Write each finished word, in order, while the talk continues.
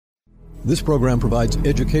This program provides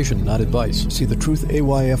education, not advice. See the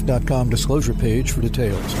truthayf.com disclosure page for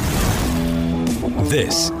details.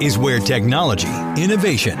 This is where technology,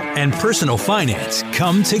 innovation, and personal finance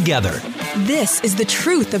come together. This is The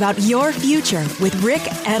Truth About Your Future with Rick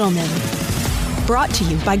Edelman. Brought to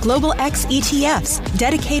you by Global X ETFs,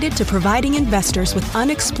 dedicated to providing investors with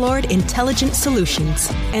unexplored intelligent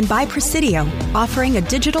solutions. And by Presidio, offering a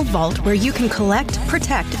digital vault where you can collect,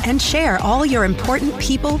 protect, and share all your important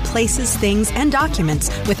people, places, things, and documents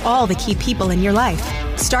with all the key people in your life.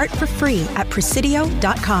 Start for free at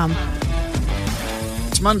Presidio.com.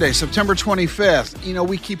 It's Monday, September 25th. You know,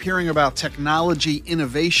 we keep hearing about technology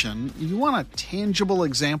innovation. You want a tangible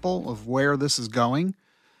example of where this is going?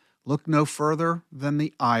 Look no further than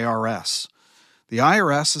the IRS. The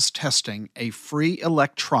IRS is testing a free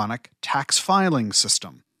electronic tax filing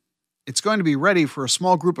system. It's going to be ready for a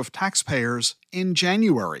small group of taxpayers in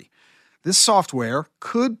January. This software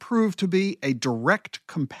could prove to be a direct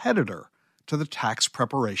competitor to the tax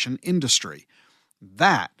preparation industry.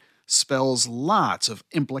 That spells lots of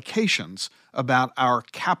implications about our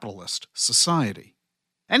capitalist society.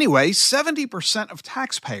 Anyway, 70% of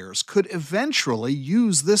taxpayers could eventually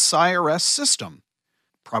use this IRS system,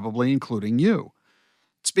 probably including you.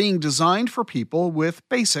 It's being designed for people with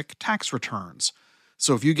basic tax returns.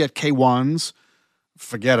 So if you get K-1s,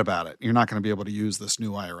 forget about it. You're not going to be able to use this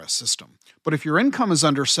new IRS system. But if your income is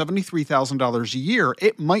under $73,000 a year,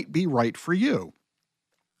 it might be right for you.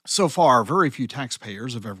 So far, very few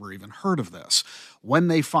taxpayers have ever even heard of this. When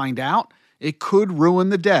they find out, it could ruin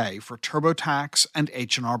the day for TurboTax and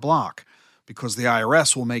H&R Block because the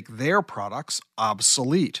IRS will make their products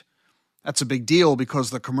obsolete. That's a big deal because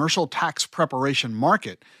the commercial tax preparation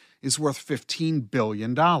market is worth $15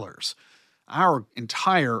 billion. Our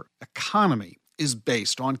entire economy is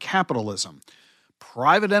based on capitalism.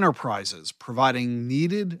 Private enterprises providing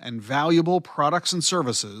needed and valuable products and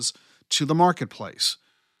services to the marketplace.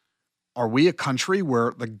 Are we a country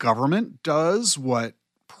where the government does what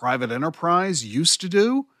private enterprise used to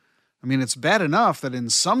do? I mean, it's bad enough that in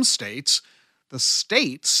some states, the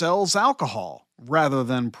state sells alcohol rather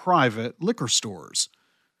than private liquor stores.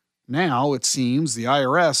 Now, it seems the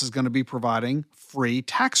IRS is going to be providing free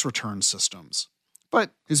tax return systems. But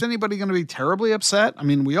is anybody going to be terribly upset? I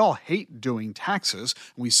mean, we all hate doing taxes.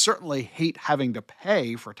 We certainly hate having to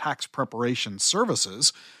pay for tax preparation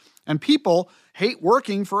services. And people hate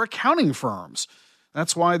working for accounting firms.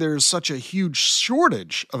 That's why there's such a huge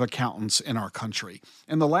shortage of accountants in our country.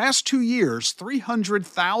 In the last 2 years,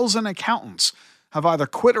 300,000 accountants have either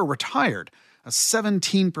quit or retired, a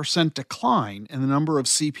 17% decline in the number of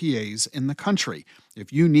CPAs in the country.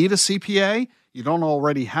 If you need a CPA, you don't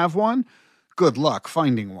already have one, good luck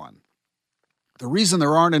finding one. The reason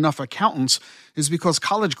there aren't enough accountants is because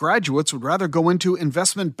college graduates would rather go into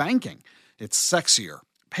investment banking. It's sexier.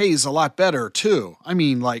 Pays a lot better, too. I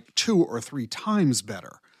mean, like 2 or 3 times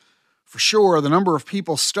better. For sure, the number of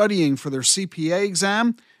people studying for their CPA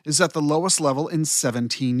exam is at the lowest level in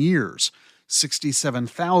 17 years.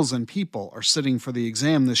 67,000 people are sitting for the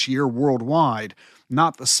exam this year worldwide,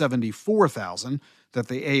 not the 74,000 that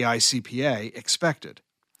the AICPA expected.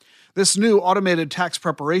 This new automated tax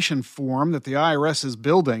preparation form that the IRS is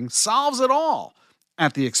building solves it all,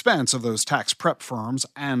 at the expense of those tax prep firms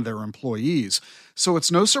and their employees. So it's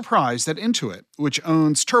no surprise that Intuit, which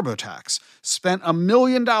owns TurboTax, spent $1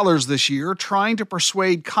 million this year trying to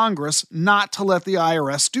persuade Congress not to let the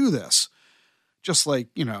IRS do this. Just like,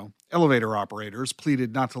 elevator operators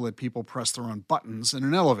pleaded not to let people press their own buttons in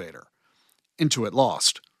an elevator. Intuit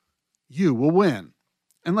lost. You will win,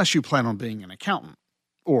 unless you plan on being an accountant,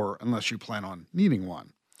 or unless you plan on needing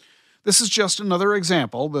one. This is just another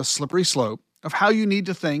example, the slippery slope, of how you need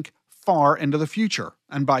to think far into the future.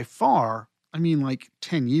 And by far, I mean like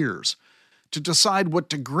 10 years, to decide what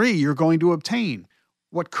degree you're going to obtain,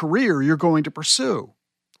 what career you're going to pursue,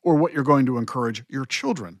 or what you're going to encourage your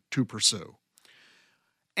children to pursue.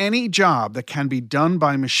 Any job that can be done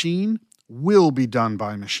by machine will be done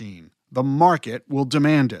by machine. The market will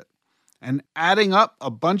demand it. And adding up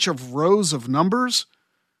a bunch of rows of numbers,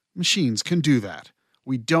 machines can do that.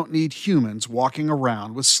 We don't need humans walking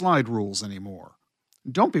around with slide rules anymore.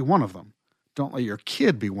 Don't be one of them. Don't let your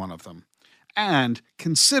kid be one of them. And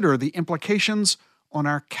consider the implications on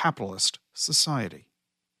our capitalist society.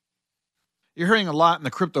 You're hearing a lot in the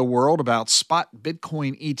crypto world about spot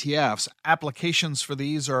Bitcoin ETFs. Applications for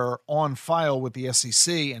these are on file with the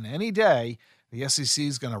SEC, and any day, the SEC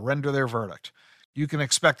is going to render their verdict. You can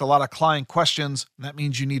expect a lot of client questions, and that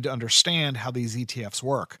means you need to understand how these ETFs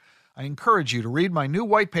work. I encourage you to read my new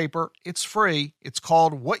white paper. It's free. It's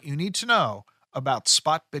called What You Need to Know About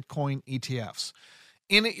Spot Bitcoin ETFs.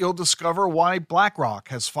 In it, you'll discover why BlackRock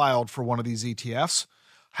has filed for one of these ETFs,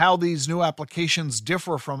 how these new applications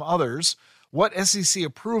differ from others, what SEC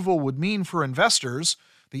approval would mean for investors,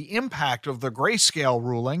 the impact of the grayscale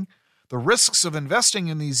ruling, the risks of investing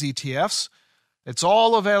in these ETFs. It's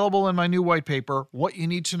all available in my new white paper, What You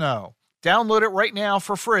Need to Know. Download it right now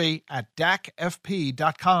for free at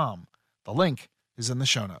dacfp.com. The link is in the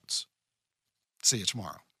show notes. See you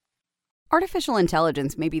tomorrow. Artificial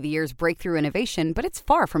intelligence may be the year's breakthrough innovation, but it's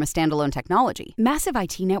far from a standalone technology. Massive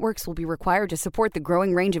IT networks will be required to support the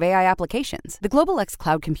growing range of AI applications. The Global X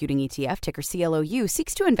Cloud Computing ETF, ticker CLOU,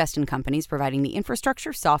 seeks to invest in companies providing the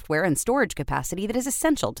infrastructure, software, and storage capacity that is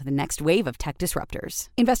essential to the next wave of tech disruptors.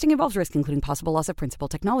 Investing involves risk, including possible loss of principal.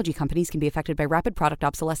 Technology companies can be affected by rapid product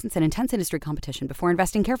obsolescence and intense industry competition. Before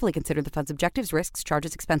investing, carefully consider the fund's objectives, risks,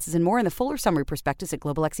 charges, expenses, and more in the fuller summary prospectus at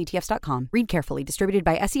globalxetfs.com. Read carefully. Distributed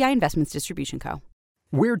by SEI Investments Distribution Co.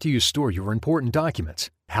 Where do you store your important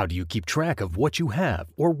documents? How do you keep track of what you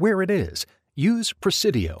have or where it is? Use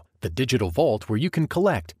Presidio, the digital vault where you can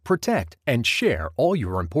collect, protect, and share all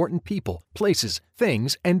your important people, places,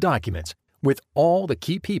 things, and documents with all the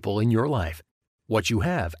key people in your life. What you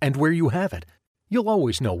have and where you have it. You'll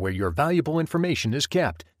always know where your valuable information is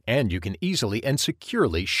kept, and you can easily and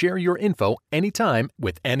securely share your info anytime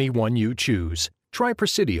with anyone you choose. Try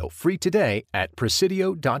Presidio free today at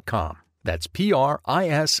Presidio.com. That's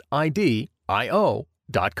Presidio.com.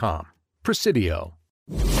 Presidio.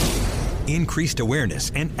 Increased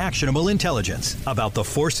awareness and actionable intelligence about the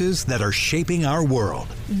forces that are shaping our world.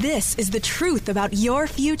 This is The Truth About Your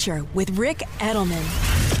Future with Rick Edelman.